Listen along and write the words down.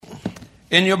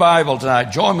In your Bible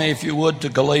tonight, join me if you would to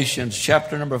Galatians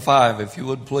chapter number 5. If you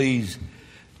would please,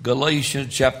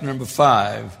 Galatians chapter number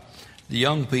 5. The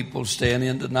young people staying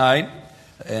in tonight,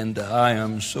 and I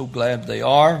am so glad they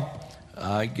are.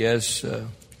 I guess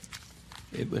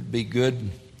it would be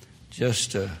good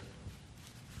just to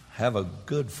have a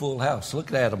good full house.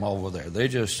 Look at them over there. They're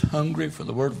just hungry for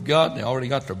the Word of God. They already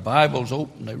got their Bibles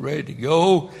open. They're ready to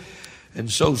go.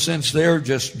 And so since they're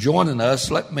just joining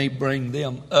us, let me bring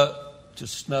them up to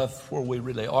snuff where we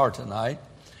really are tonight.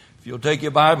 If you'll take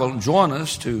your Bible and join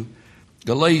us to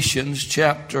Galatians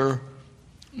chapter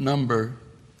number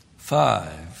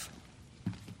 5.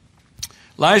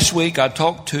 Last week I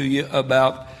talked to you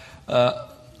about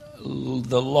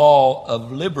the law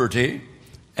of liberty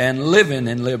and living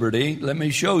in liberty. Let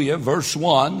me show you verse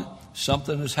 1.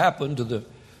 Something has happened to the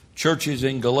churches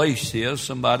in Galatia.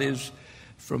 Somebody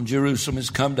from Jerusalem has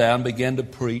come down, began to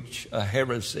preach a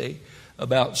heresy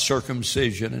about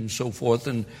circumcision and so forth,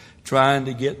 and trying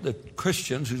to get the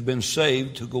Christians who's been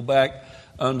saved to go back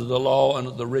under the law,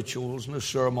 under the rituals and the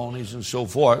ceremonies and so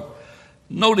forth.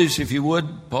 Notice, if you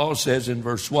would, Paul says in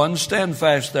verse 1, "Stand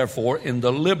fast, therefore, in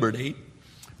the liberty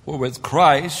wherewith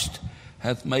Christ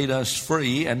hath made us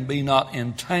free, and be not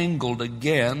entangled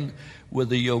again with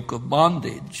the yoke of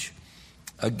bondage."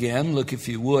 Again, look, if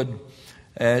you would,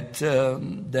 at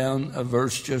down a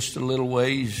verse just a little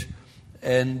ways,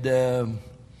 and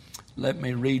let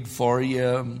me read for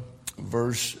you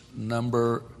verse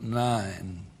number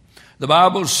 9. The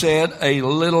Bible said, "A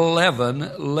little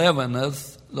leaven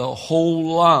leaveneth the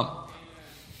whole lump."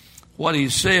 What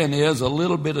he's saying is a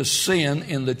little bit of sin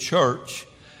in the church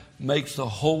makes the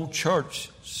whole church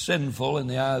sinful in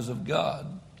the eyes of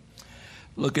God.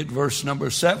 Look at verse number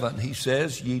 7. He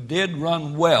says, "Ye did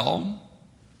run well.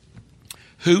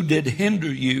 Who did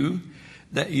hinder you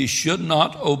that you should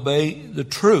not obey the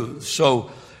truth?" So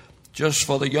just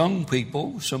for the young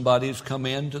people, somebody has come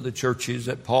into the churches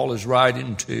that Paul is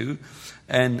writing to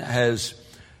and has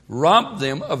robbed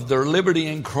them of their liberty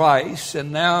in Christ,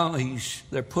 and now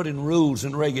they're putting rules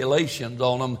and regulations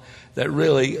on them that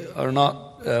really are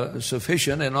not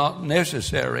sufficient and not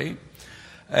necessary.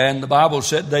 And the Bible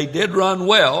said they did run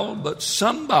well, but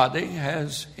somebody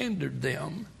has hindered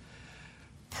them.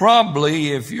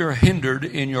 Probably if you're hindered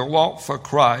in your walk for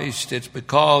Christ, it's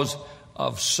because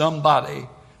of somebody,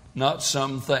 not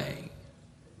something.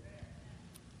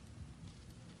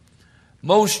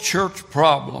 Most church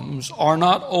problems are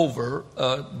not over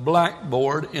a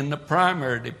blackboard in the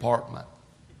primary department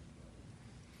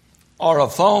or a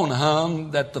phone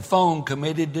hung that the phone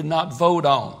committee did not vote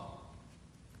on.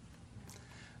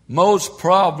 Most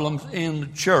problems in the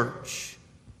church,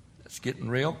 it's getting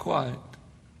real quiet,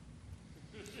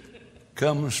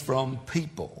 comes from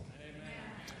people.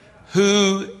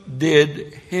 Who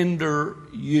did hinder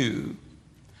you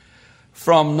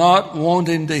from not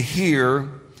wanting to hear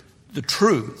the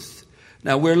truth?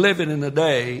 Now, we're living in a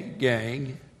day,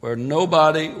 gang, where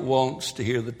nobody wants to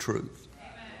hear the truth.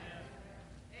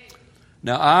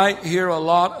 Now, I hear a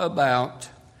lot about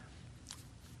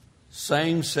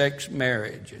same-sex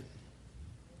marriage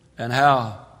and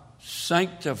how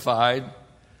sanctified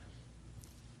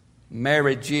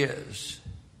marriage is.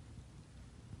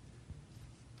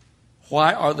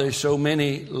 Why are there so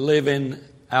many living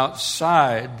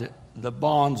outside the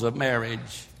bonds of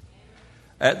marriage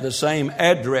at the same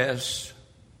address?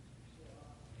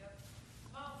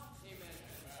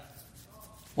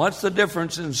 What's the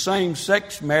difference in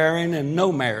same-sex marrying and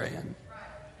no marrying?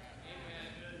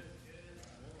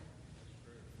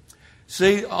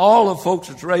 See, all the folks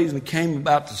that's raised and came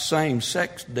about the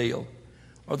same-sex deal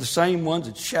are the same ones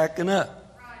that's shacking up.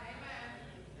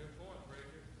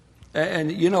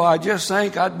 And, you know, I just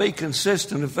think I'd be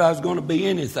consistent if I was going to be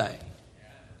anything.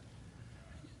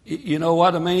 You know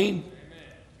what I mean?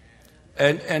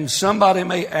 And somebody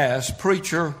may ask,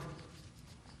 "Preacher,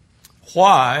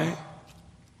 why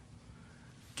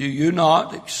do you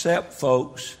not accept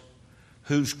folks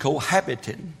who's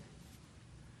cohabiting?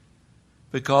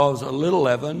 Because a little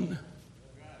leaven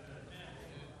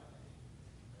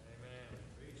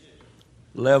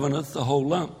leaveneth the whole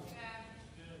lump."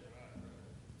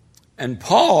 And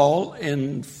Paul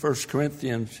in 1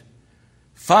 Corinthians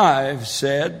 5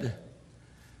 said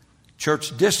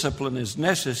church discipline is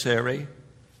necessary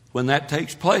when that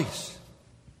takes place.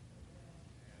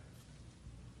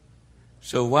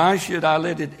 So why should I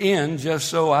let it in just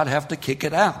so I'd have to kick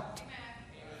it out?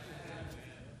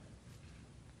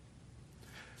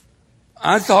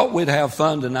 I thought we'd have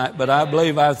fun tonight, but I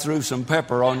believe I threw some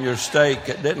pepper on your steak.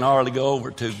 It didn't hardly go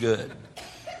over too good.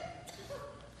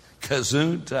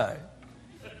 Kazoon time.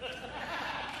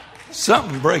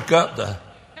 Something break up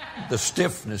the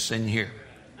stiffness in here.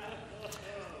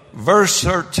 Verse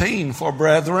 13, for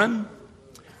brethren,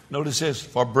 notice this,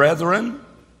 for brethren,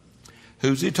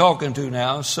 who's he talking to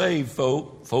now? Saved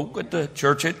folk at the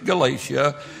church at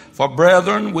Galatia. For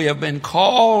brethren, we have been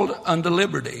called unto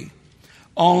liberty.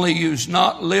 Only use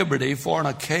not liberty for an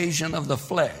occasion of the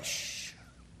flesh,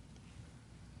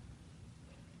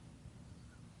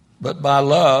 but by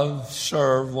love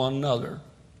serve one another.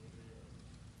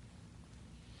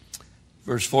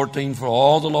 Verse 14, for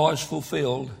all the law is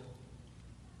fulfilled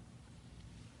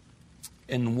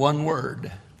in one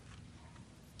word,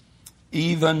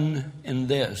 even in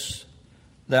this,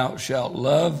 thou shalt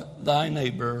love thy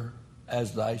neighbor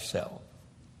as thyself.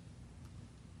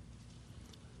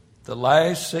 The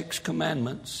last 6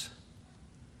 commandments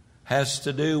has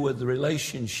to do with the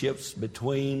relationships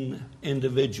between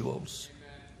individuals.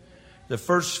 The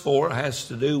first 4 has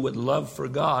to do with love for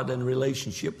God and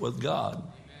relationship with God.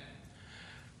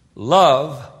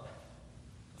 Love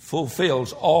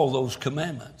fulfills all those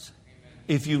commandments.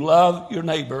 If you love your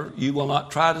neighbor, you will not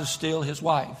try to steal his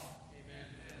wife.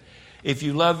 If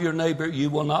you love your neighbor, you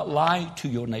will not lie to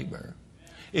your neighbor.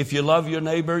 If you love your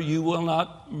neighbor, you will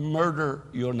not murder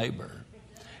your neighbor.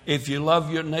 If you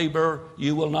love your neighbor,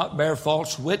 you will not bear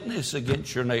false witness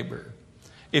against your neighbor.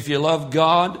 If you love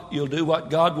God, you'll do what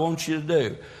God wants you to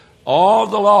do. All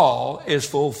the law is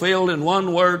fulfilled in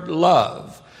one word,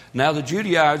 love. Now the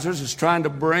Judaizers is trying to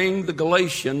bring the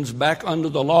Galatians back under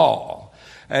the law.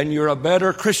 And you're a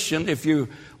better Christian if you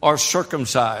are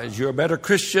circumcised. You're a better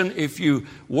Christian if you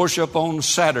worship on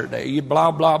Saturday. You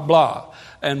blah, blah, blah.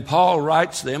 And Paul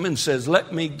writes them and says,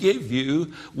 let me give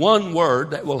you one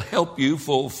word that will help you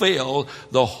fulfill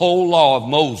the whole law of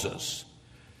Moses.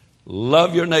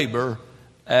 Love your neighbor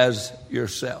as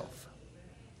yourself.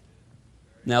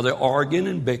 Now they're arguing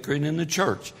and bickering in the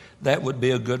church. That would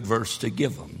be a good verse to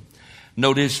give them.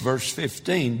 Notice verse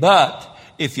 15. But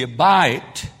if you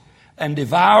bite and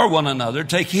devour one another,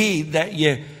 take heed that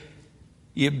ye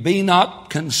be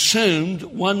not consumed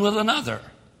one with another.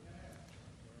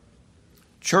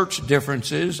 Church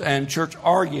differences and church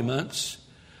arguments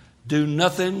do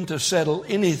nothing to settle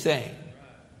anything.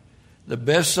 The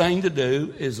best thing to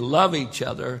do is love each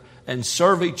other and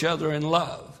serve each other in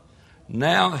love.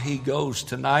 Now he goes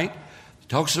tonight,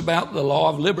 talks about the law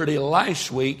of liberty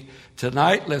last week.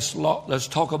 Tonight let's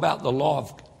talk about the law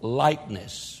of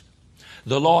likeness.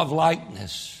 The law of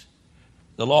likeness.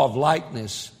 The law of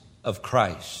likeness of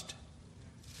Christ.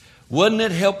 Wouldn't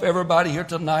it help everybody here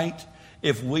tonight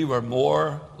if we were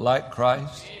more like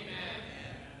Christ?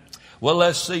 Amen. Well,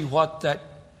 let's see what that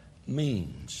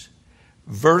means.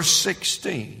 Verse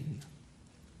 16.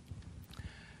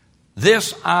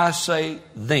 This I say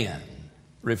then,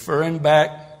 referring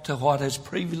back to what has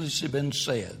previously been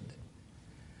said.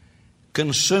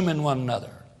 Consuming one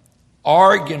another,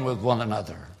 arguing with one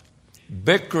another,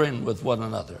 bickering with one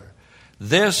another.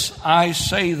 This I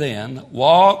say then,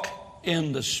 walk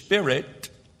in the Spirit,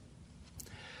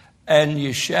 and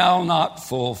you shall not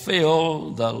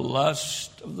fulfill the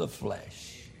lust of the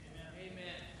flesh. Amen.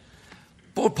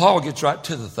 Boy, Paul gets right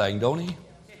to the thing, don't he?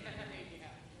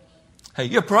 Hey,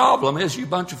 your problem is you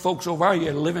bunch of folks over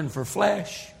here living for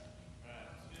flesh.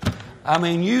 I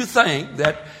mean, you think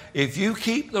that if you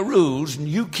keep the rules and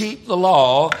you keep the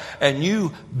law and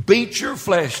you beat your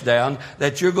flesh down,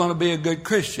 that you're going to be a good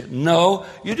Christian. No,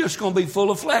 you're just going to be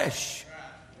full of flesh.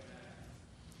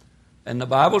 And the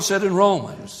Bible said in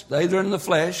Romans, they that are in the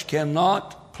flesh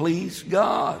cannot please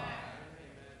God.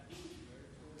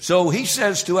 So he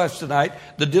says to us tonight,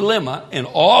 the dilemma in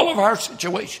all of our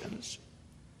situations,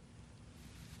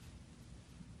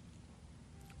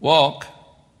 walk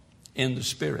in the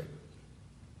Spirit.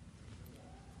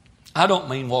 I don't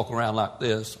mean walk around like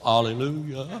this.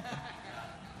 Hallelujah.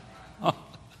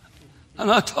 I'm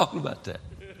not talking about that.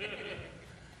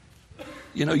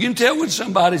 You know, you can tell when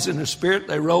somebody's in the Spirit,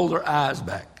 they roll their eyes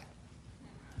back.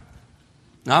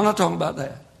 Now, I'm not talking about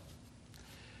that.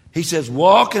 He says,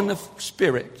 walk in the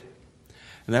Spirit,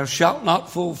 and thou shalt not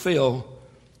fulfill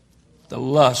the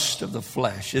lust of the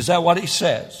flesh. Is that what he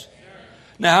says?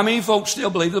 Now, how many folks still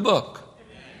believe the book?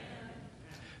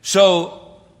 So,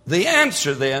 the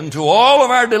answer then to all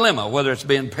of our dilemma, whether it's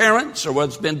been parents or whether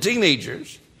it's been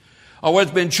teenagers or whether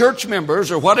it's been church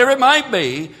members or whatever it might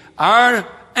be, our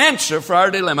answer for our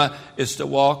dilemma is to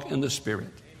walk in the Spirit.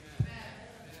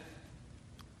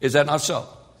 Is that not so?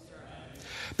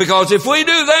 Because if we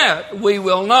do that, we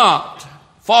will not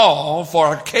fall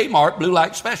for a Kmart Blue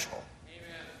Light Special.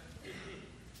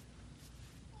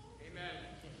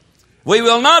 We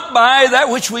will not buy that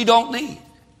which we don't need.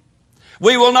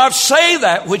 We will not say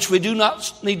that which we do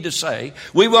not need to say.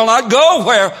 We will not go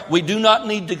where we do not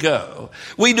need to go.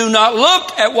 We do not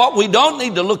look at what we don't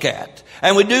need to look at.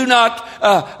 And we do not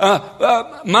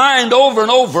mind over and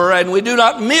over, and we do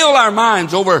not meal our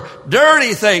minds over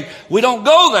dirty things. We don't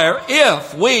go there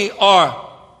if we are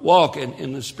walking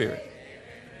in the Spirit.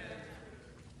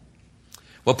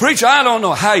 Well, preacher, I don't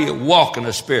know how you walk in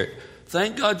the Spirit.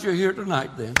 Thank God you're here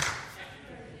tonight then.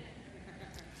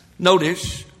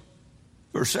 Notice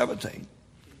verse 17.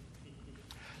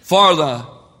 For the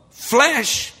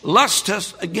flesh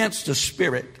lusteth against the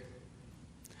Spirit,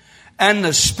 and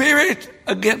the Spirit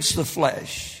against the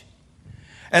flesh.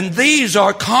 And these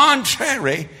are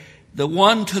contrary the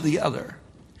one to the other,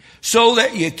 so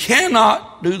that you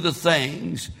cannot do the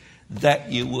things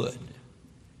that you would.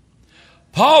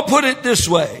 Paul put it this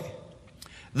way: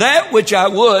 that which I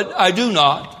would, I do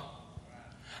not,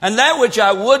 and that which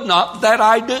I would not, that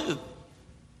I do.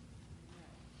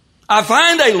 I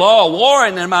find a law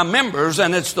warring in my members,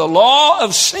 and it's the law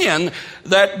of sin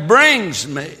that brings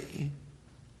me.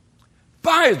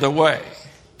 By the way,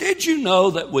 did you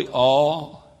know that we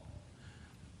all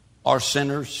are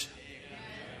sinners?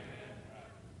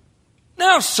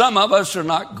 Now, some of us are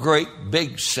not great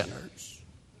big sinners.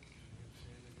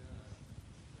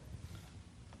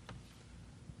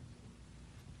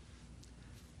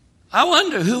 I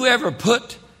wonder who ever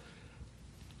put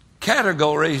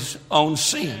categories on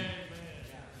sin.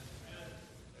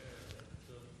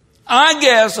 I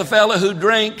guess a fellow who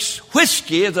drinks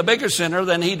whiskey is a bigger sinner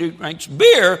than he who drinks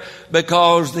beer,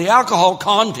 because the alcohol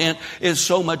content is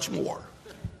so much more.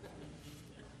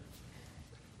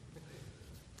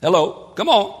 Hello, come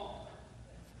on.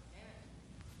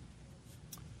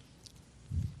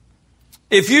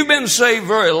 If you've been saved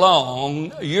very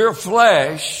long, your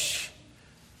flesh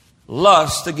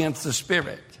lusts against the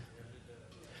Spirit.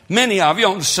 Many of you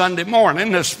on Sunday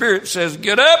morning, the Spirit says,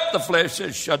 get up. The flesh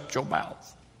says, shut your mouth.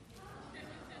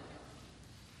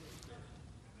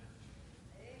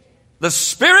 The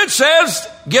Spirit says,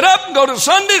 get up and go to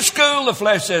Sunday school. The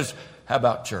flesh says, how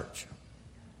about church?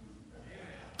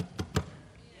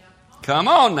 Come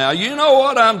on now, you know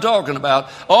what I'm talking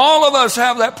about. All of us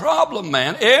have that problem,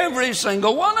 man. Every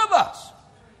single one of us.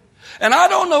 And I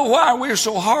don't know why we're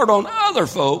so hard on other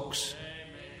folks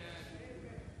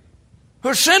who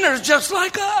are sinners just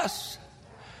like us.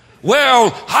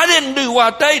 Well, I didn't do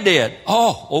what they did.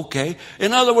 Oh, okay.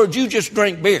 In other words, you just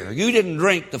drink beer. You didn't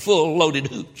drink the full loaded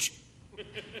hooch.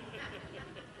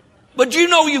 But you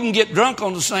know you can get drunk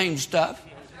on the same stuff.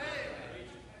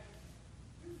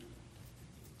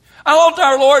 I thought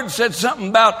our Lord said something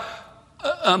about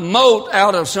a mote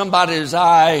out of somebody's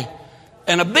eye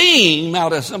and a beam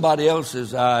out of somebody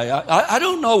else's eye. I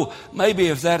don't know maybe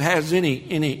if that has any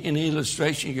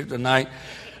illustration here tonight.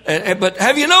 But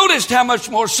have you noticed how much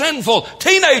more sinful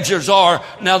teenagers are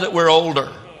now that we're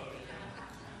older?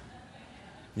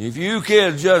 If you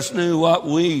kids just knew what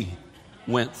we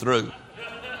went through.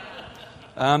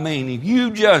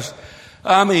 You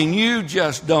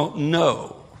just don't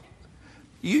know.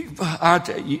 I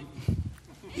tell you,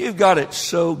 you've got it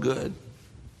so good.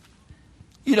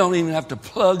 You don't even have to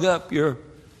plug up your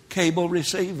cable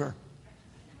receiver.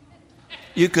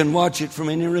 You can watch it from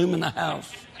any room in the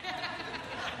house.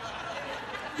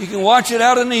 You can watch it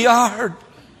out in the yard.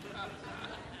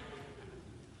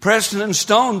 Preston and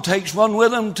Stone takes one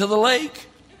with them to the lake.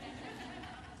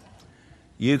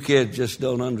 You kids just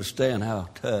don't understand how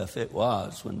tough it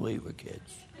was when we were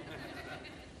kids.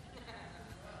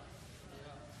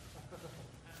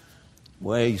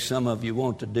 Way some of you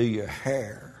want to do your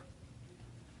hair.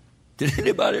 Did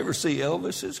anybody ever see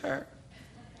Elvis's hair?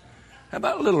 How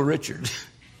about Little Richard?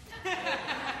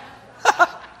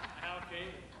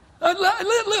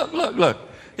 Look.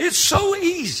 It's so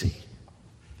easy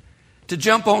to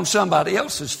jump on somebody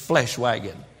else's flesh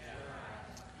wagon.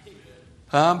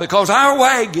 Because our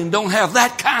wagon don't have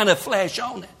that kind of flesh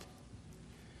on it.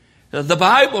 The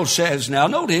Bible says, now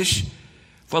notice,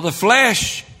 for the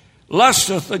flesh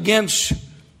lusteth against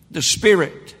the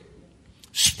Spirit,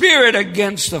 Spirit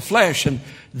against the flesh, and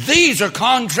these are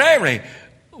contrary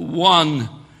one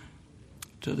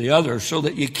to the other, so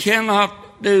that you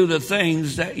cannot do the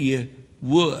things that you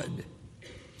would.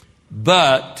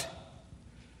 But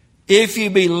if you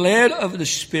be led of the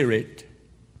Spirit,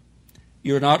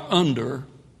 you're not under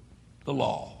the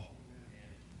law.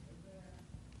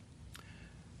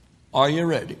 Are you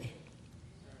ready?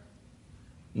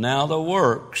 Now the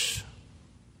works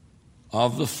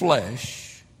of the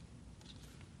flesh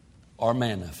are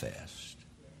manifest.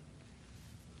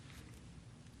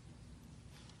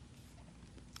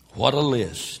 What a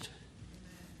list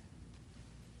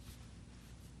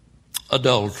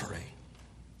adultery,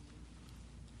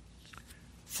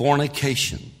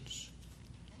 fornications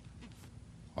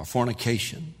or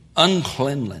fornication,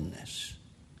 uncleanliness,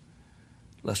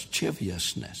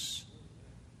 lasciviousness.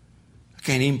 I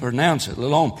can't even pronounce it, let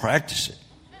alone practice it.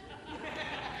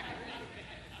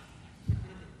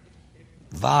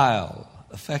 Vile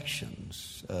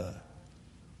affections,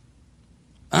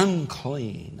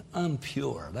 unclean,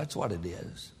 impure. That's what it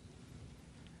is.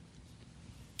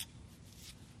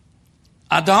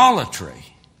 Idolatry,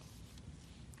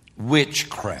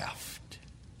 witchcraft,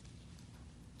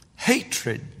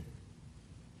 hatred,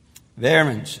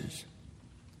 variances,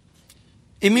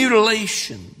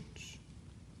 immolations,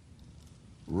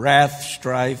 wrath,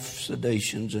 strife,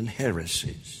 seditions, and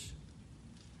heresies.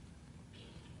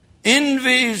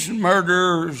 Envies,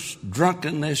 murders,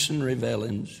 drunkenness, and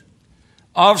revelings,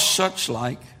 of such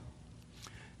like.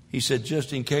 He said,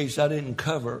 just in case I didn't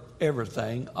cover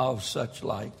everything, of such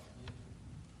like.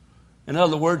 In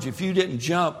other words, if you didn't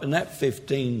jump in that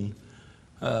 15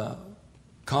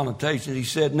 connotations, he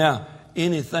said, now,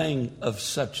 anything of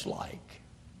such like,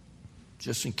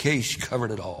 just in case you covered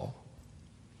it all.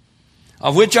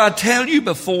 Of which I tell you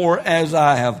before, as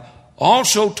I have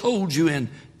also told you in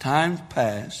times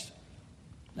past.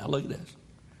 Now look at this.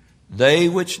 They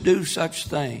which do such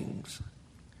things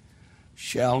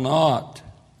shall not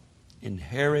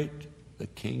inherit the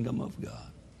kingdom of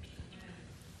God.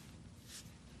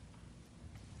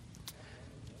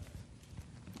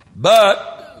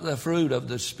 But the fruit of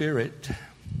the Spirit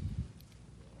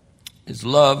is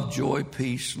love, joy,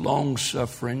 peace,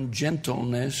 long-suffering,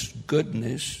 gentleness,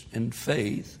 goodness, and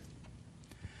faith.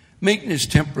 Meekness,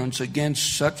 temperance,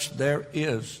 against such there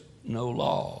is no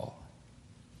law.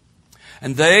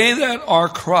 And they that are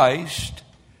Christ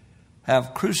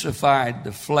have crucified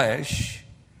the flesh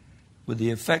with the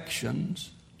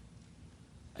affections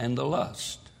and the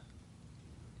lust.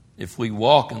 If we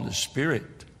walk in the Spirit,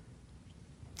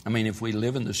 if we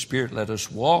live in the Spirit, let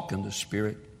us walk in the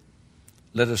Spirit.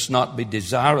 Let us not be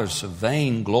desirous of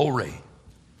vain glory,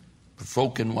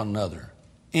 provoking one another,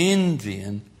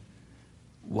 envying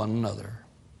one another.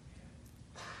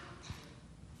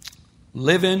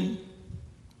 Living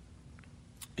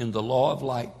in the law of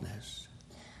likeness.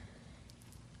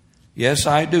 Yes,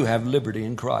 I do have liberty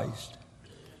in Christ.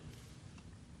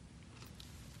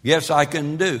 Yes, I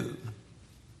can do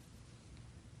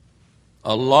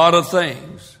a lot of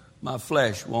things my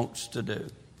flesh wants to do.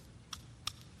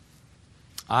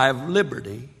 I have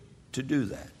liberty to do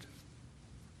that.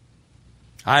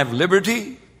 I have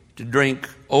liberty to drink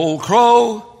Old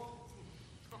Crow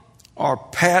or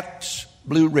Pat's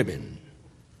Blue Ribbon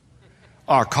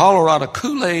or Colorado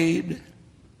Kool-Aid.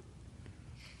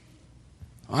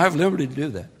 I have liberty to do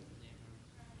that.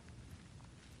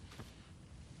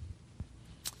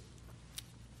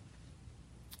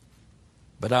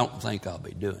 But I don't think I'll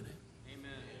be doing it.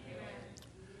 Amen.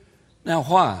 Now,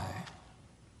 why?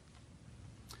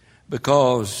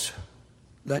 Because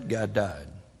that guy died.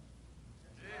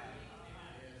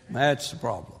 That's the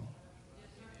problem.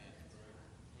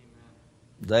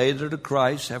 They that are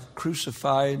Christ have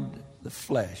crucified the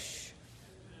flesh.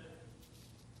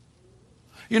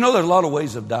 You know, there's a lot of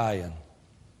ways of dying.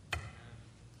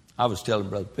 I was telling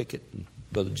Brother Pickett and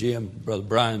Brother Jim, Brother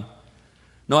Brian.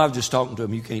 No, I was just talking to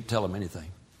him. You can't tell him anything.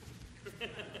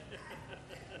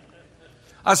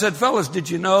 I said, fellas, did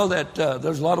you know that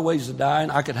there's a lot of ways of dying?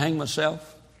 I could hang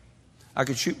myself. I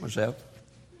could shoot myself.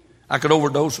 I could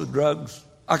overdose with drugs.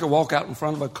 I could walk out in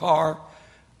front of a car.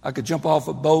 I could jump off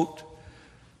a boat.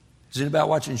 Is it about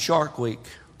watching Shark Week?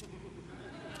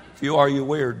 If you are, you're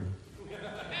weird.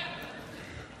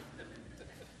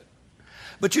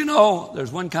 But you know,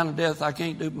 there's one kind of death I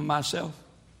can't do by myself.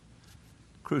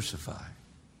 Crucify.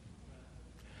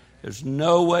 There's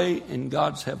no way in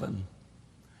God's heaven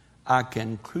I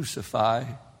can crucify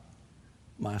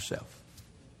myself.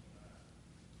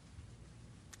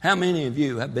 How many of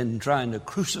you have been trying to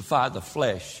crucify the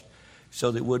flesh so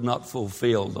that it would not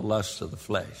fulfill the lusts of the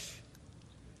flesh?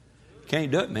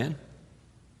 Can't do it, man.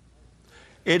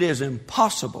 It is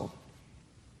impossible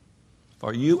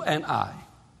for you and I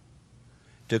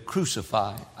to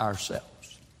crucify ourselves.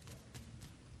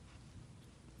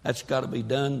 That's got to be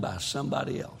done by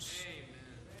somebody else.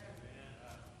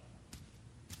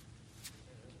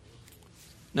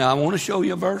 Now, I want to show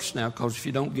you a verse now, because if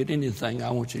you don't get anything,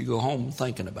 I want you to go home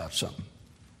thinking about something.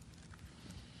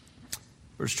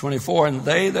 Verse 24, and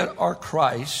they that are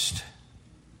Christ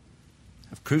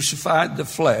have crucified the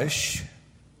flesh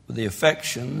with the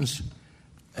affections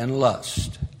and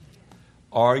lust.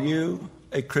 Are you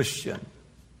a Christian?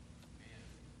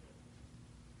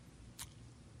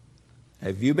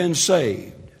 Have you been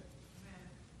saved?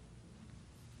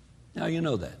 Now you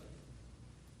know that.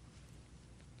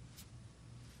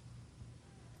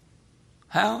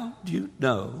 How do you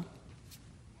know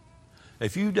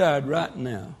if you died right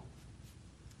now,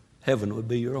 heaven would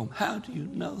be your home? How do you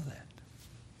know that?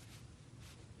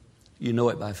 You know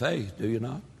it by faith, do you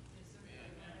not?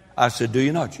 I said, do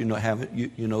you not? You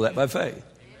know that by faith.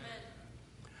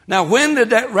 Now, when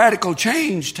did that radical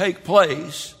change take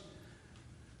place?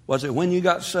 Was it when you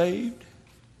got saved?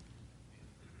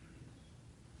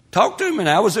 Talk to me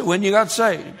now. Was it when you got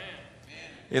saved?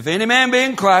 If any man be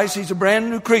in Christ, he's a brand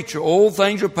new creature. Old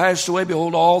things are passed away.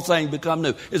 Behold, all things become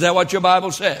new. Is that what your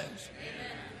Bible says?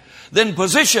 Amen. Then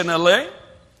positionally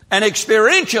and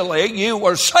experientially, you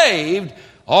were saved.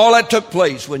 All that took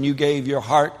place when you gave your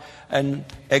heart and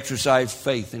exercised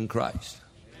faith in Christ.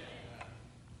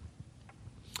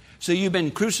 So you've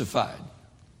been crucified.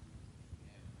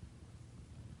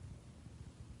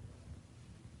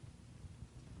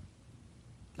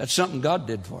 That's something God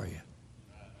did for you.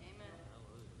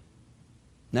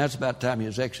 Now it's about time you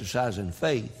was exercising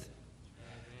faith.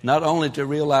 Not only to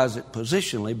realize it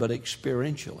positionally, but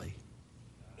experientially.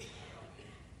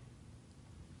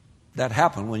 That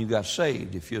happened when you got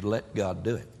saved, if you'd let God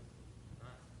do it.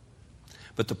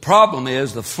 But the problem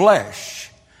is the flesh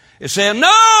is saying,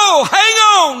 no, hang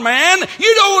on, man.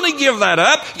 You don't want to give that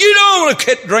up. You don't want to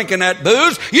quit drinking that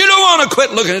booze. You don't want to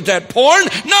quit looking at that porn.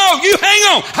 No, you hang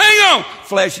on.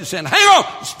 Flesh is saying, hang on.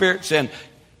 The Spirit saying,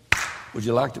 would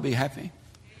you like to be happy?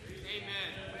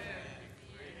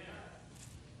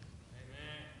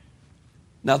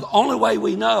 Now, the only way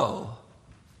we know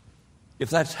if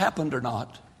that's happened or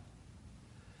not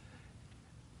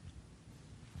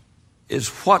is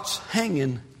what's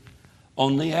hanging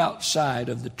on the outside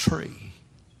of the tree.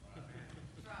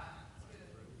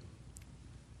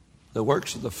 The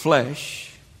works of the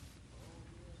flesh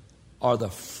are the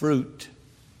fruit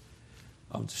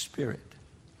of the Spirit.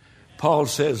 Paul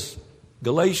says,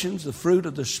 Galatians, the fruit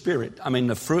of the Spirit,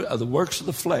 the fruit of the works of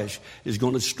the flesh is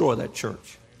going to destroy that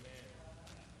church.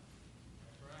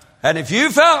 And if you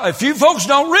folks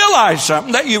don't realize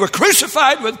something, that you were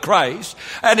crucified with Christ,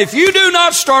 and if you do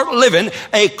not start living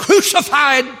a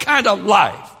crucified kind of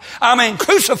life,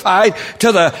 crucified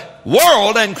to the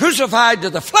world and crucified to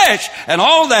the flesh and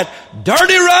all that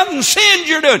dirty, rotten sins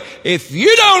you're doing, if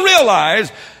you don't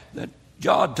realize that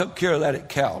God took care of that at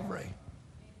Calvary,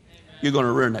 you're going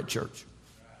to ruin that church.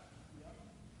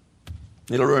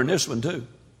 It'll ruin this one too.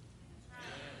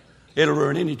 It'll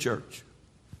ruin any church.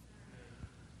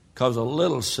 Because a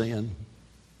little sin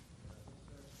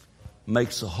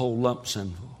makes the whole lump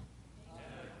sinful.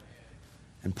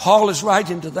 And Paul is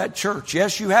writing to that church.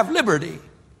 Yes, you have liberty,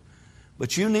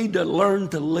 but you need to learn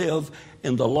to live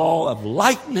in the law of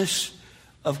likeness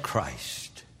of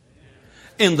Christ.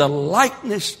 In the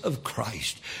likeness of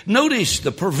Christ. Notice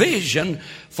the provision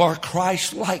for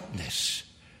Christ likeness.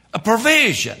 A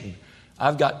provision.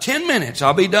 I've got 10 minutes.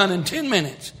 I'll be done in 10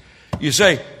 minutes. You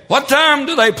say, what time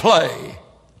do they play?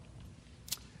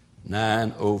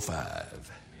 9:05.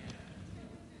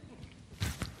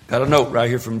 Got a note right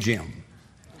here from Jim.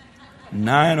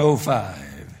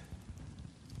 9:05.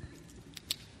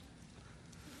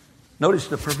 Notice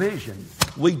the provision.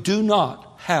 We do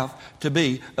not have to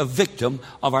be a victim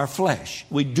of our flesh.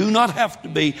 We do not have to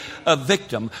be a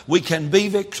victim. We can be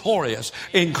victorious.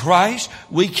 In Christ,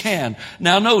 we can.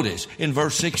 Now notice, in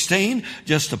verse 16,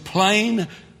 just a plain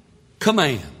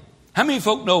command. How many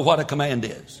folk know what a command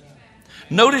is?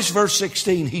 Notice verse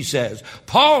 16, he says,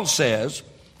 Paul says,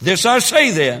 this I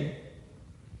say then,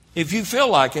 if you feel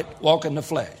like it, walk in the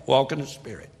flesh, walk in the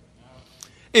Spirit.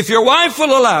 If your wife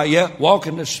will allow you, walk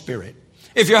in the Spirit.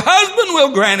 If your husband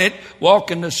will grant it,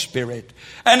 walk in the Spirit.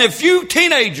 And if you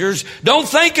teenagers don't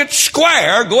think it's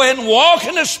square, go ahead and walk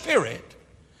in the Spirit.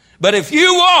 But if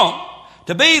you want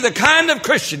to be the kind of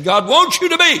Christian God wants you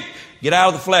to be, get out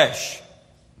of the flesh.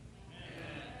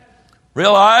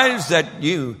 Realize that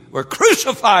you were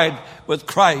crucified with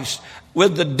Christ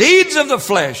with the deeds of the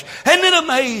flesh. Isn't it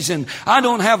amazing? I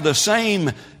don't have the same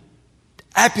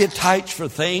appetites for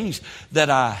things that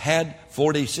I had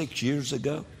 46 years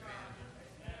ago.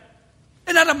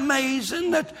 Isn't that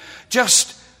amazing that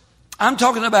I'm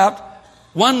talking about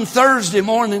one Thursday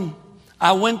morning,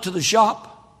 I went to the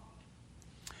shop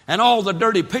and all the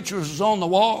dirty pictures was on the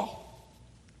wall.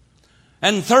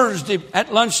 And Thursday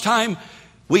at lunchtime,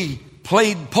 we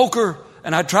played poker,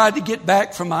 and I tried to get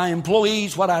back from my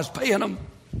employees what I was paying them.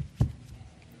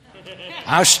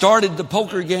 I started the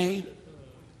poker game.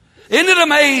 Isn't it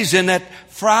amazing that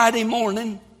Friday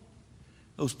morning,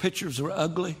 those pictures were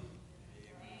ugly?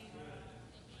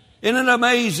 Isn't it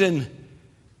amazing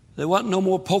there wasn't no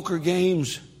more poker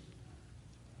games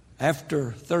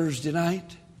after Thursday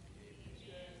night?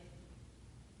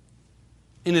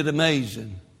 Isn't it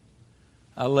amazing?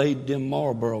 I laid them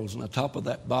Marlboros on the top of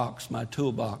that box, my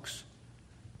toolbox,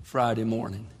 Friday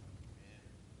morning,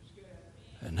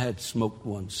 and had smoked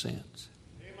one since.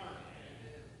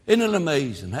 Isn't it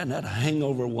amazing? I hadn't had a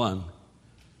hangover one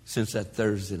since that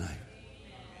Thursday night.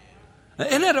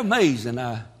 Isn't that amazing?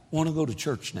 I want to go to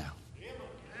church now.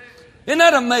 Isn't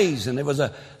that amazing? It was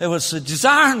a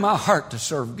desire in my heart to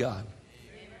serve God.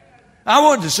 I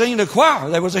wanted to sing in the choir.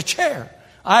 There was a chair.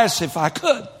 I asked if I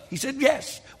could. He said,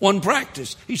 yes. One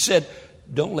practice. He said,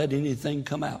 don't let anything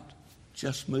come out.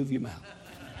 Just move your mouth.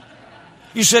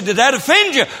 You said, did that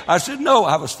offend you? I said, no,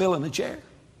 I was filling the chair.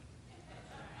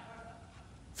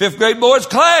 5th grade boys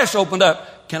class opened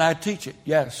up. Can I teach it?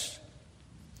 Yes.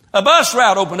 A bus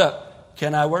route opened up.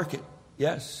 Can I work it?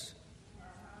 Yes.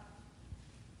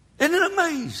 Isn't it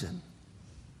amazing?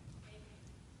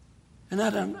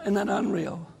 Isn't that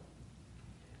unreal?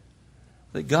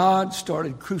 That God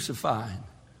started crucifying,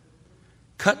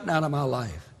 cutting out of my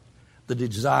life the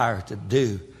desire to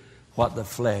do what the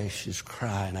flesh is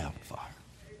crying out for.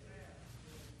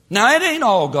 Now, it ain't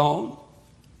all gone.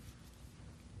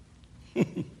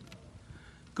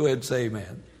 Go ahead and say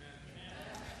amen.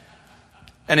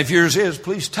 And if yours is,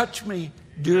 please touch me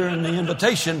during the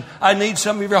invitation. I need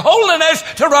some of your holiness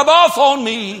to rub off on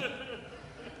me.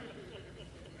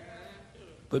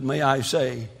 But may I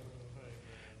say,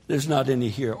 there's not any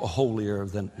here holier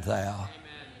than thou.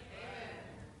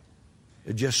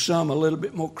 There's just some a little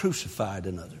bit more crucified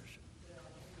than others.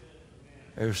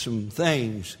 There's some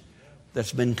things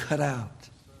that's been cut out.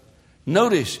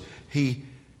 Notice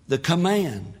the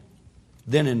command.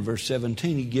 Then in verse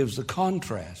 17, he gives the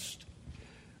contrast.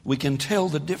 We can tell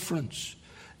the difference.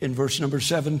 In verse number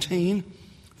 17,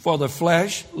 for the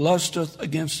flesh lusteth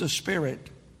against the spirit.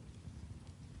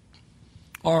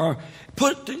 Or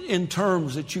put in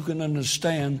terms that you can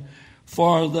understand,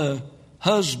 for the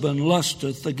husband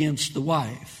lusteth against the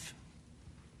wife.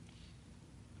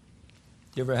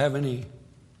 You ever have any?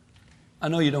 I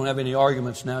know you don't have any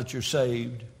arguments now that you're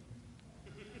saved.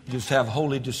 You just have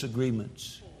holy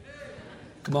disagreements.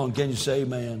 Come on, can you say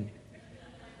amen?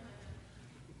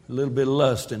 A little bit of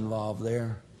lust involved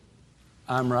there.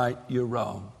 I'm right, you're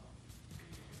wrong.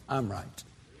 I'm right.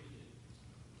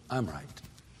 I'm right.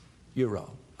 You're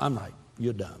wrong. I'm right.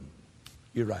 You're dumb.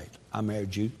 You're right. I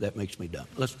married you. That makes me dumb.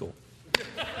 Let's go.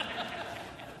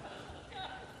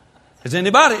 Is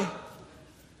anybody?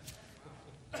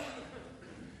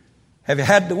 Have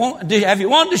you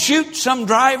wanted to shoot some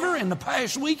driver in the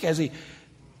past week? Has he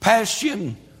passed you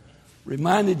and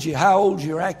reminded you how old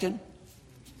you're acting?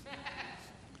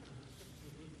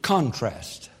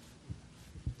 Contrast.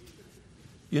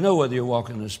 You know whether you're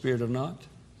walking in the Spirit or not.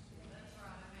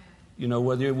 You know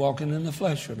whether you're walking in the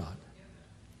flesh or not.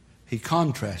 He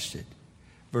contrasted.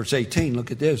 Verse 18,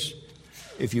 look at this.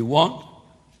 If you want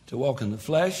to walk in the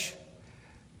flesh,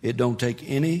 it don't take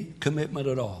any commitment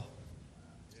at all.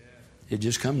 It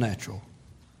just come natural.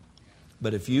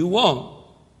 But if you want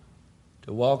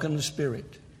to walk in the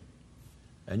Spirit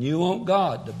and you want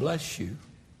God to bless you,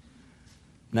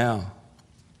 now,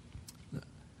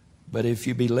 but if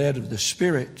you be led of the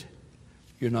Spirit,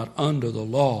 you're not under the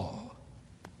law.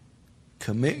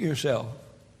 Commit yourself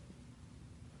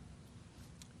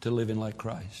to living like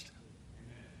Christ.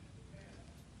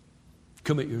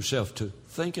 Commit yourself to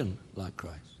thinking like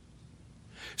Christ.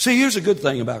 See, here's a good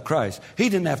thing about Christ. He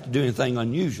didn't have to do anything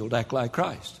unusual to act like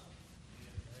Christ.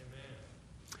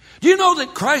 Do you know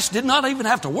that Christ did not even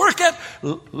have to work at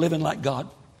living like God?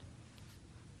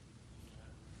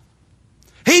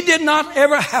 He did not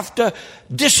ever have to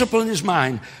discipline his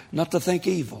mind not to think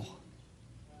evil,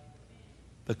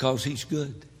 because he's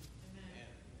good.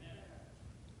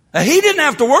 He didn't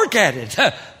have to work at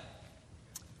it.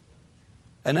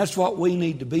 And that's what we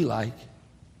need to be like,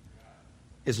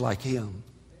 is like him.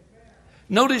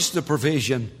 Notice the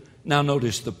provision. Now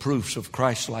notice the proofs of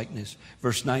Christ-likeness.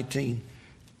 Verse 19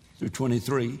 through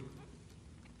 23.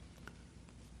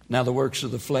 Now the works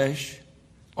of the flesh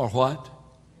are what?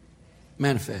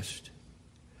 Manifest.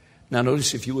 Now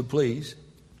notice, if you would please,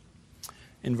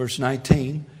 in verse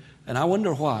 19, and I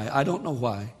wonder why, I don't know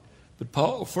why, but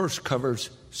Paul first covers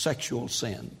sexual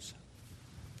sins.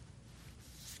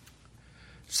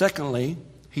 Secondly,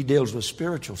 he deals with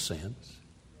spiritual sins.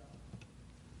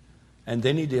 And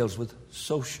then he deals with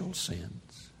social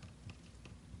sins.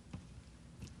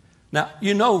 Now,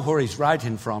 you know where he's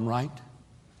writing from, right?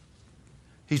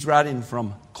 He's writing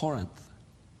from Corinth.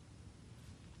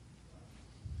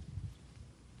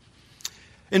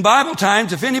 In Bible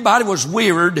times, if anybody was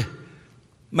weird,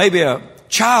 maybe a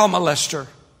child molester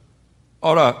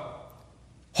or a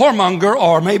whoremonger,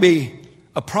 or maybe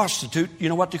a prostitute. You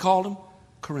know what they called them?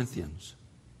 Corinthians.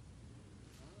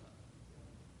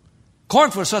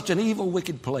 Corinth was such an evil,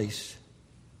 wicked place.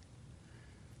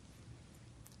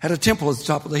 Had a temple at the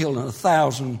top of the hill, and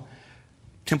 1,000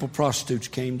 temple prostitutes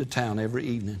came to town every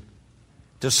evening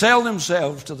to sell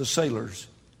themselves to the sailors,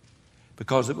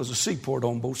 because it was a seaport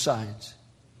on both sides.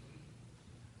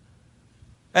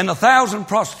 And 1,000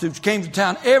 prostitutes came to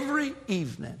town every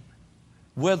evening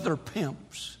with their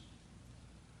pimps,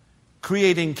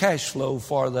 creating cash flow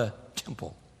for the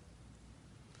temple.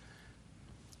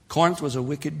 Corinth was a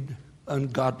wicked,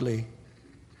 ungodly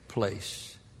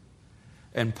place.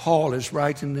 And Paul is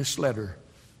writing this letter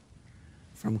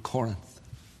from Corinth.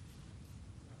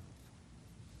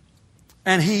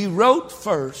 And he wrote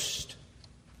first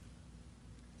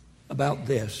about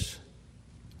this.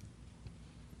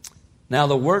 Now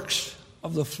the works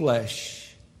of the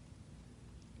flesh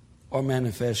are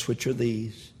manifest, which are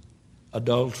these: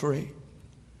 adultery,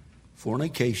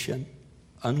 fornication,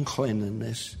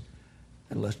 uncleanness,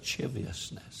 and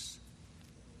lasciviousness.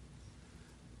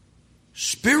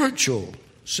 Spiritual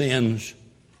sins,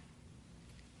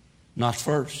 not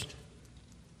first.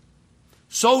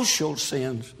 Social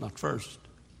sins, not first.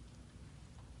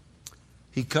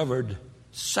 He covered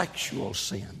sexual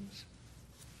sins.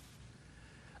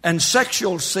 And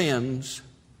sexual sins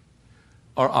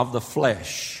are of the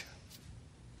flesh.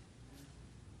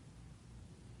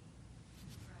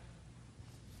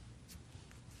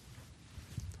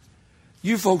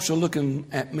 You folks are looking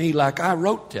at me like I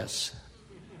wrote this.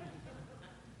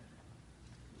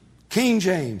 King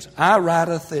James, I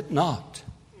writeth it not.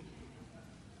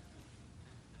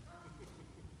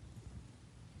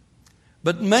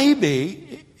 But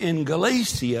maybe in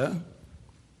Galatia,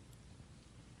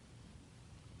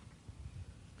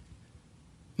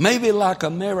 maybe like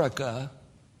America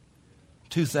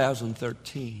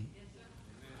 2013,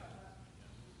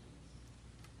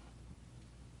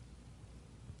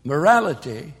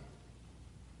 morality,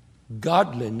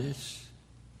 godliness,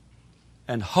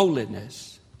 and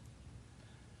holiness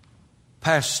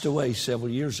passed away several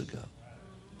years ago.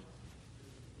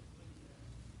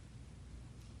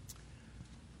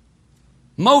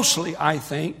 Mostly, I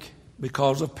think,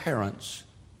 because of parents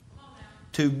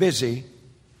too busy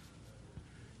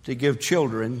to give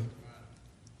children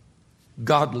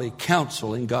godly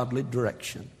counsel and godly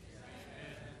direction.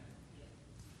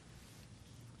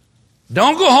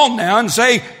 Don't go home now and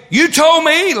say, you told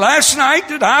me last night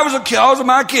that I was the cause of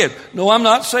my kid. No, I'm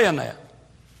not saying that.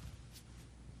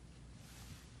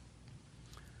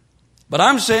 But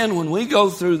I'm saying when we go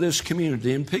through this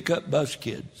community and pick up bus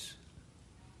kids,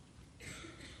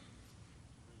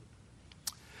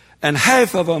 and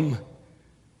half of them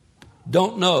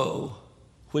don't know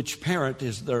which parent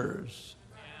is theirs.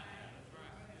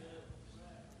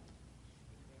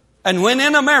 And when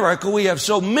in America we have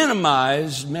so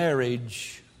minimized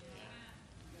marriage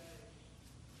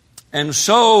and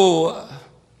so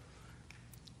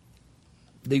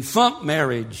defunct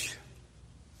marriage,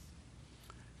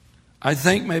 I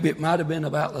think maybe it might have been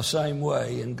about the same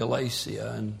way in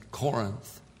Galatia and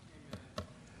Corinth.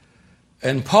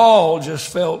 And Paul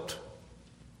just felt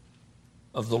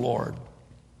of the Lord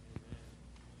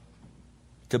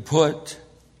to put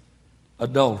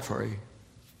adultery,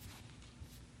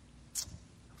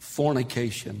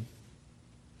 fornication,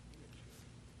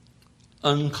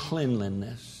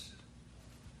 uncleanliness,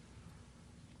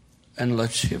 and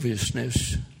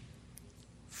lasciviousness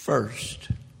first.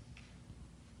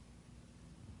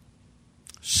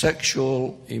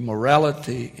 Sexual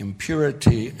immorality,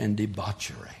 impurity, and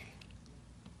debauchery.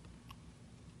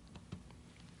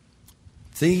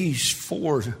 These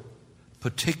four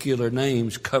particular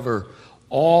names cover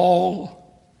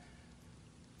all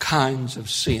kinds of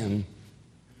sin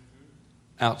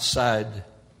outside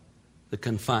the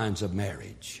confines of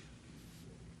marriage.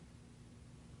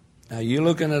 Now you're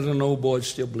looking at an old boy that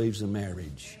still believes in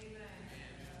marriage.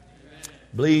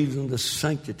 Believes in the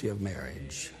sanctity of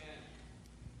marriage.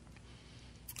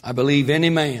 I believe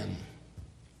any man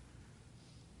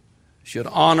should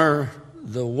honor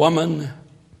the woman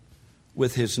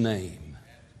with his name.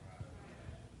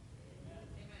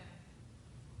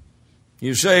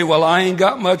 You say, well, I ain't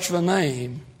got much of a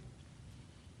name.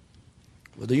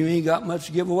 Well, you ain't got much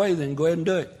to give away, then go ahead and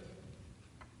do it.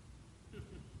 Amen.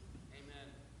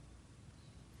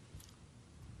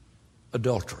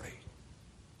 Adultery.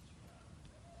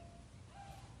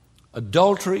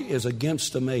 Adultery is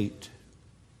against the mate.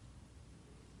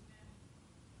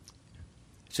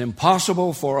 It's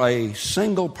impossible for a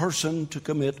single person to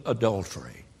commit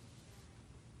adultery.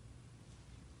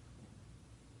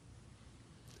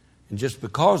 And just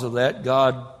because of that,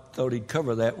 God thought He'd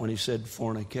cover that when He said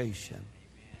fornication.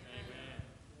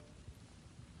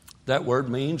 That word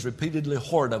means repeatedly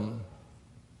whoredom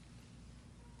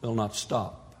will not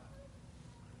stop.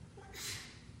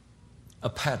 A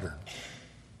pattern.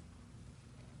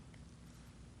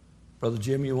 Brother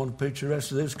Jim, you want to preach the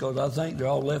rest of this? Because I think they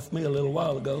all left me a little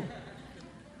while ago.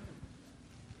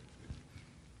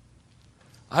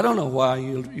 I don't know why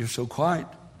you're so quiet.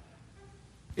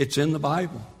 It's in the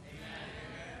Bible.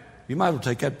 You might as well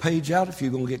take that page out if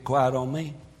you're going to get quiet on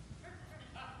me.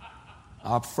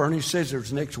 I'll furnish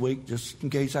scissors next week just in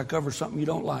case I cover something you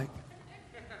don't like.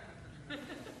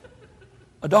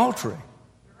 Adultery.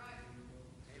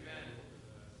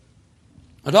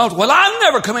 Adultery. Well, I've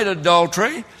never committed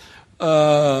adultery.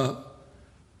 You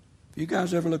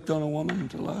guys ever looked on a woman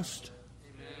to lust?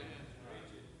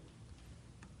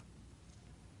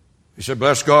 He said,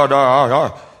 bless God.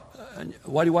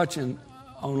 What are you watching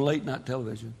on late night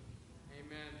television?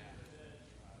 Amen.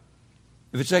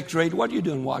 If it's X-rated, what are you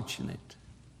doing watching it?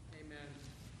 Amen.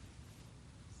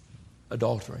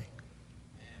 Adultery.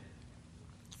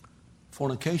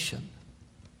 Fornication.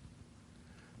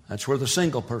 That's where the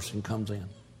single person comes in.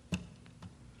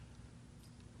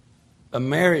 A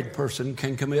married person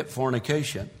can commit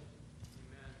fornication.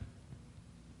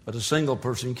 But a single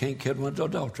person can't commit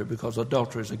adultery because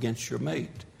adultery is against your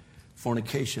mate.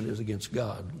 Fornication is against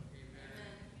God.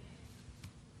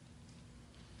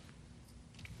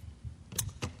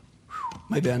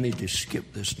 Maybe I need to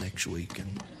skip this next week.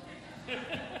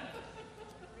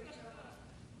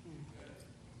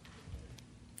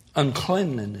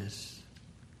 Uncleanliness,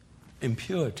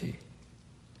 impurity,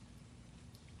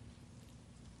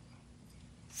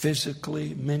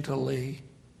 physically, mentally,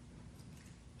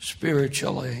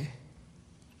 spiritually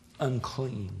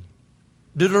unclean.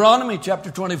 Deuteronomy chapter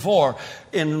 24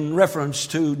 in reference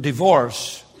to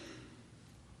divorce.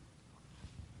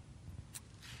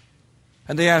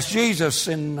 And they asked Jesus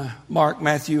in Mark,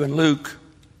 Matthew, and Luke,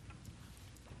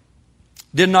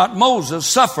 did not Moses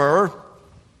suffer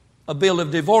a bill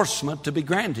of divorcement to be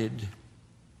granted?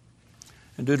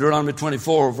 And Deuteronomy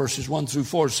 24 verses 1 through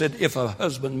 4 said, if a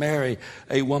husband marry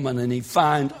a woman and he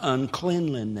find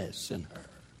uncleanliness in her,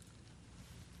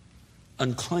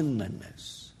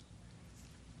 uncleanliness,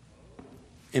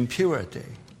 impurity.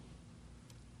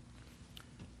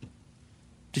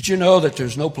 Did you know that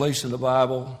there's no place in the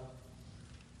Bible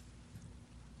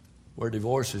where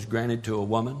divorce is granted to a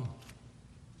woman?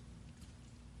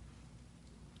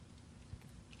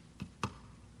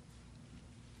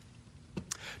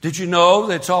 Did you know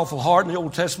that it's awful hard in the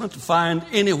Old Testament to find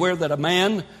anywhere that a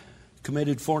man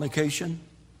committed fornication?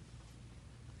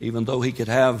 Even though he could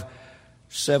have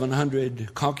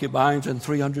 700 concubines and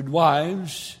 300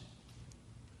 wives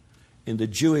in the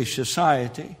Jewish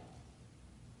society,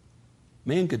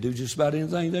 men could do just about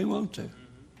anything they want to.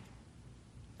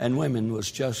 And women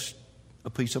was just a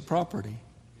piece of property.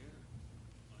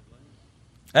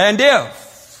 And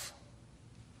if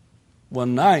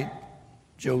one night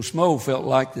Joe Smo felt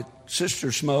like that Sister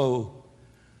Smo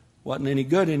wasn't any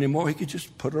good anymore, he could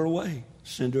just put her away,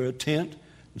 send her a tent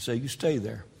and say, you stay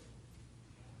there.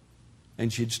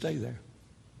 And she'd stay there.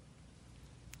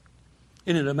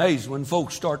 Isn't it amazing when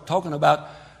folks start talking about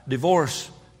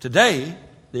divorce today,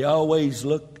 they always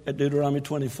look at Deuteronomy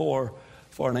 24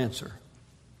 for an answer.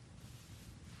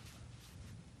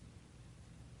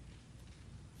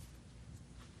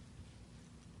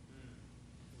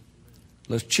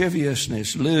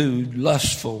 Lasciviousness, lewd,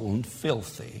 lustful, and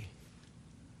filthy.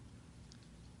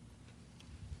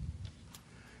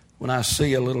 When I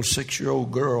see a little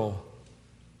 6-year-old girl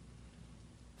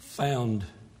found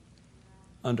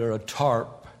under a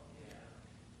tarp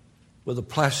with a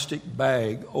plastic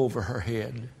bag over her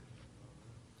head,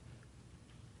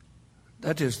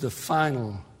 that is the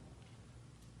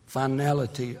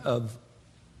finality of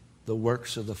the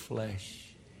works of the flesh.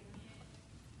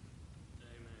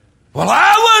 Well,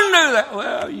 I wouldn't do that.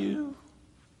 Well, you.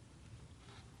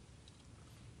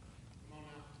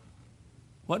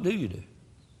 What do you do?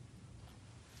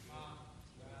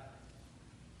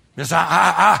 Yes,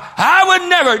 I would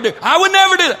never do. I would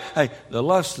never do that. Hey, the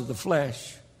lust of the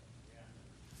flesh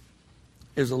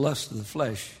is the lust of the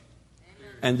flesh,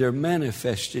 and they're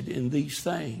manifested in these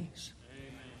things.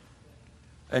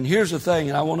 And here's the thing,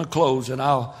 and I want to close, and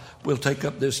we'll take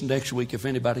up this next week if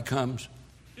anybody comes.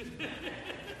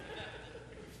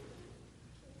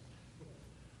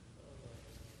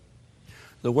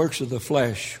 The works of the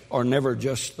flesh are never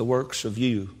just the works of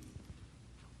you.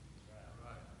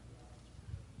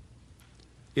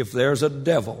 If there's a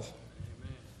devil,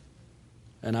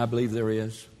 and I believe there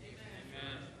is,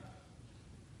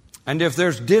 And if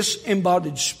there's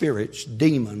disembodied spirits,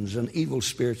 demons and evil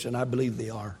spirits, and I believe they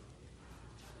are,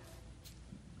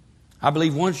 I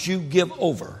believe once you give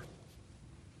over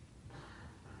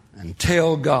and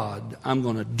tell God, I'm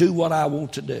going to do what I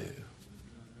want to do,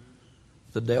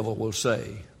 the devil will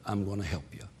say, I'm going to help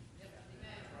you.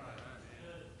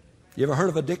 You ever heard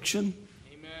of addiction?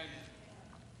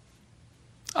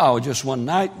 Oh, just one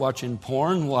night watching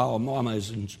porn while Mama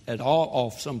is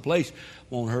off someplace.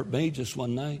 Won't hurt me, just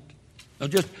one night. No,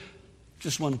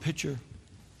 just one picture.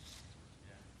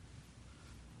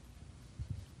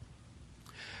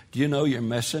 Do you know you're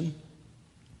messing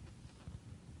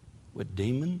with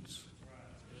demons?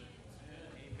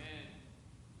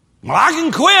 Well, I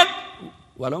can quit.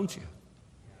 Why don't you?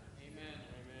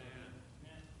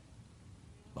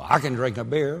 Well, I can drink a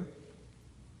beer.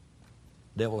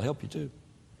 Devil will help you too.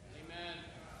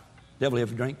 Devil will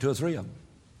help you drink 2 or 3 of them.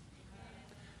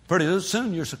 Pretty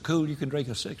soon you're so cool you can drink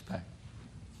a 6-pack.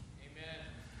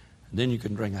 And then you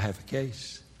can drink a half a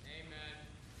case.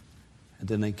 And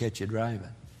then they catch you driving.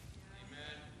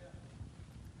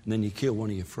 And then you kill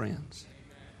one of your friends.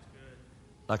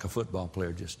 Like a football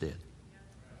player just did.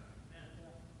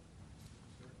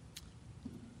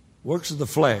 Works of the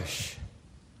flesh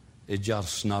is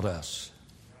just not us.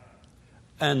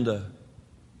 And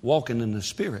walking in the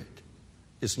Spirit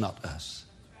is not us.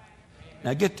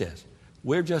 Now get this.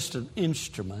 We're just an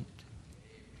instrument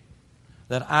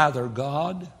that either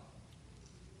God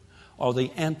or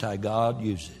the anti-God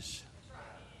uses.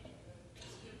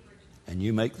 And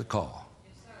you make the call.